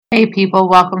Hey people,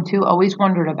 welcome to Always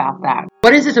Wondered About That.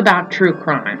 What is it about true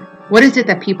crime? What is it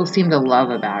that people seem to love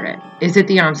about it? Is it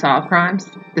the unsolved crimes?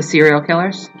 The serial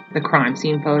killers? The crime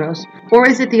scene photos? Or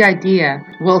is it the idea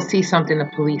we'll see something the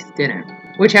police didn't?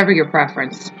 Whichever your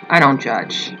preference, I don't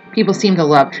judge. People seem to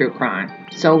love true crime.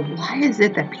 So why is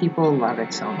it that people love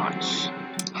it so much?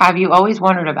 Have you always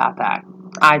wondered about that?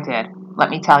 I did. Let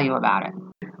me tell you about it.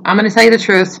 I'm going to tell you the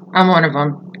truth. I'm one of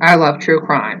them. I love true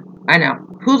crime. I know.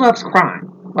 Who loves crime?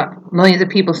 Well, millions of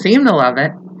people seem to love it.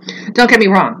 Don't get me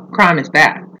wrong, crime is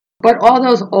bad. But all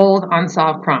those old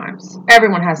unsolved crimes,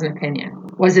 everyone has an opinion.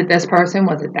 Was it this person?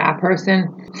 Was it that person?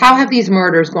 How have these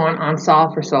murders gone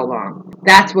unsolved for so long?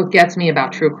 That's what gets me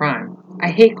about true crime. I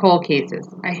hate cold cases.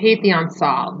 I hate the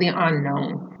unsolved, the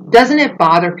unknown. Doesn't it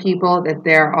bother people that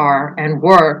there are and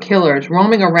were killers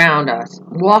roaming around us,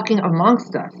 walking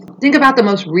amongst us? Think about the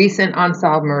most recent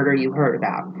unsolved murder you heard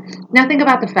about. Now think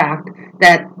about the fact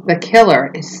that the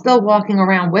killer is still walking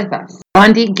around with us.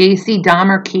 Bundy, Gacy,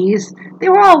 Dahmer, Keyes, they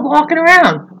were all walking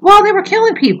around while they were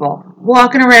killing people.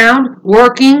 Walking around,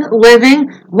 working, living,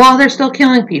 while they're still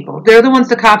killing people. They're the ones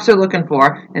the cops are looking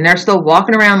for, and they're still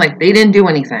walking around like they didn't do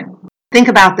anything. Think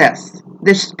about this.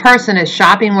 This person is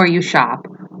shopping where you shop,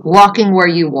 walking where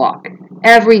you walk,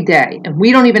 every day, and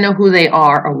we don't even know who they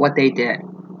are or what they did.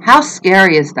 How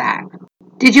scary is that?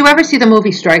 Did you ever see the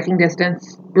movie Striking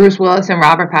Distance? Bruce Willis and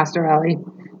Robert Pastorelli?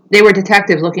 They were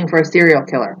detectives looking for a serial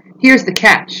killer. Here's the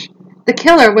catch. The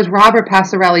killer was Robert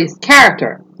Pastorelli's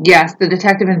character. Yes, the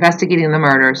detective investigating the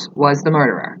murders was the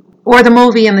murderer. Or the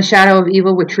movie In the Shadow of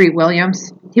Evil with Treat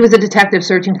Williams. He was a detective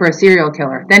searching for a serial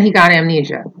killer. Then he got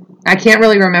amnesia. I can't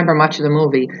really remember much of the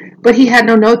movie, but he had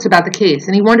no notes about the case,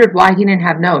 and he wondered why he didn't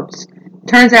have notes.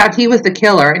 Turns out he was the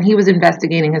killer, and he was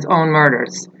investigating his own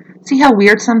murders. See how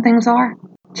weird some things are?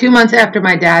 2 months after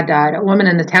my dad died, a woman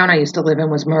in the town I used to live in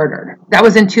was murdered. That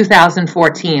was in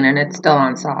 2014, and it's still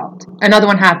unsolved. Another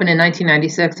one happened in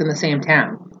 1996 in the same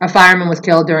town. A fireman was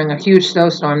killed during a huge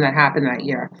snowstorm that happened that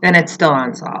year, and it's still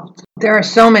unsolved. There are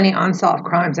so many unsolved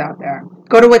crimes out there.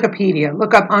 Go to Wikipedia,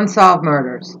 look up unsolved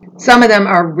murders. Some of them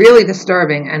are really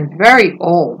disturbing and very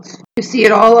old. You see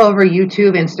it all over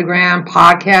YouTube, Instagram,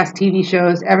 podcasts, TV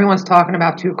shows. Everyone's talking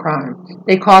about true crime.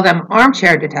 They call them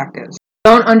armchair detectives.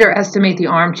 Don't underestimate the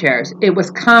armchairs. It was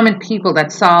common people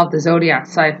that solved the Zodiac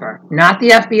cipher. Not the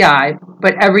FBI,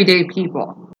 but everyday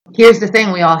people. Here's the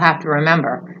thing we all have to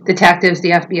remember. Detectives,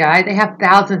 the FBI, they have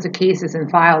thousands of cases and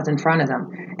files in front of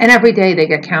them. And every day they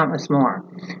get countless more.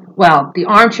 Well, the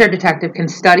armchair detective can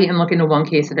study and look into one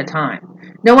case at a time.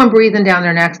 No one breathing down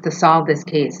their necks to solve this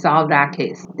case, solve that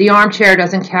case. The armchair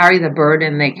doesn't carry the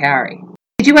burden they carry.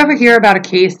 Did you ever hear about a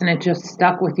case and it just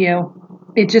stuck with you?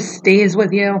 It just stays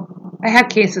with you? I had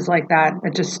cases like that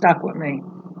just stuck with me.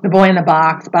 The Boy in the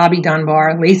Box, Bobby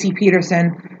Dunbar, Lacey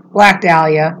Peterson, Black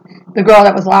Dahlia, the girl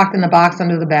that was locked in the box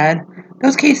under the bed.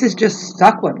 Those cases just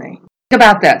stuck with me. Think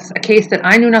about this. A case that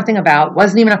I knew nothing about,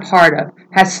 wasn't even a part of,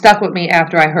 has stuck with me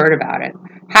after I heard about it.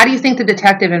 How do you think the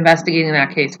detective investigating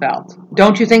that case felt?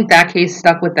 Don't you think that case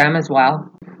stuck with them as well?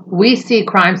 We see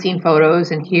crime scene photos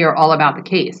and hear all about the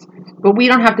case, but we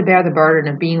don't have to bear the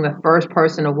burden of being the first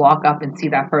person to walk up and see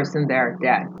that person there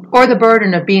dead, or the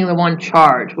burden of being the one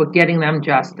charged with getting them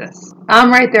justice.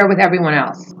 I'm right there with everyone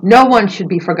else. No one should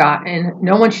be forgotten,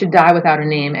 no one should die without a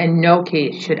name, and no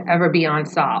case should ever be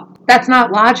unsolved. That's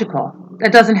not logical.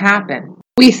 That doesn't happen.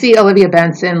 We see Olivia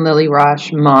Benson, Lily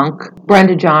Rush, Monk,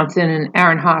 Brenda Johnson, and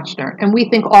Aaron Hotchner, and we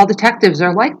think all detectives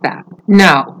are like that.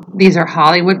 No, these are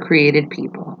Hollywood-created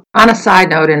people. On a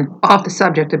side note, and off the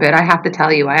subject a bit, I have to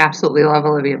tell you, I absolutely love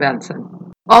Olivia Benson.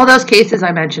 All those cases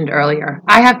I mentioned earlier,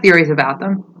 I have theories about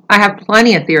them. I have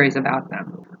plenty of theories about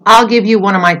them. I'll give you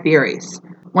one of my theories.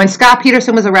 When Scott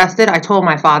Peterson was arrested, I told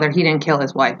my father he didn't kill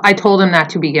his wife. I told him that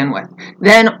to begin with.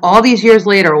 Then, all these years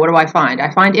later, what do I find?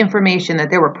 I find information that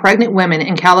there were pregnant women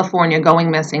in California going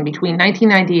missing between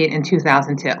 1998 and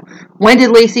 2002. When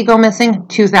did Lacey go missing?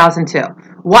 2002.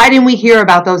 Why didn't we hear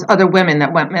about those other women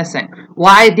that went missing?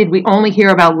 Why did we only hear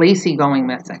about Lacey going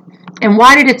missing? And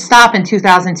why did it stop in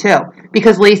 2002?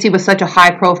 Because Lacey was such a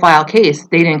high-profile case,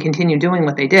 they didn't continue doing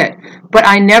what they did. But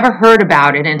I never heard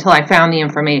about it until I found the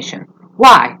information.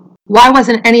 Why? Why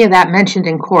wasn't any of that mentioned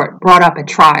in court, brought up at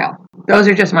trial? Those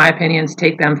are just my opinions.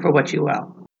 Take them for what you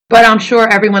will. But I'm sure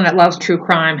everyone that loves true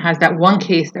crime has that one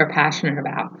case they're passionate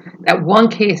about, that one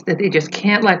case that they just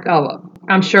can't let go of.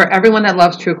 I'm sure everyone that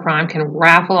loves true crime can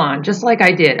raffle on, just like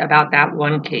I did, about that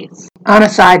one case. On a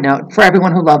side note, for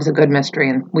everyone who loves a good mystery,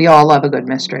 and we all love a good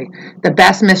mystery, the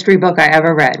best mystery book I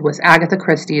ever read was Agatha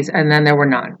Christie's And Then There Were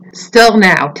None. Still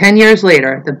now, 10 years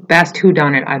later, the best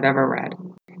whodunit I've ever read.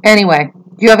 Anyway,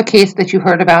 do you have a case that you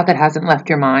heard about that hasn't left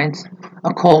your mind?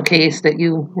 a cold case that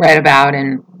you read about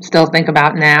and still think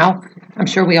about now? I'm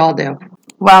sure we all do.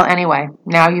 Well, anyway,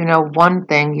 now you know one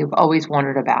thing you've always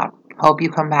wondered about. Hope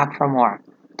you come back for more.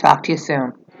 Talk to you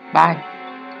soon. Bye.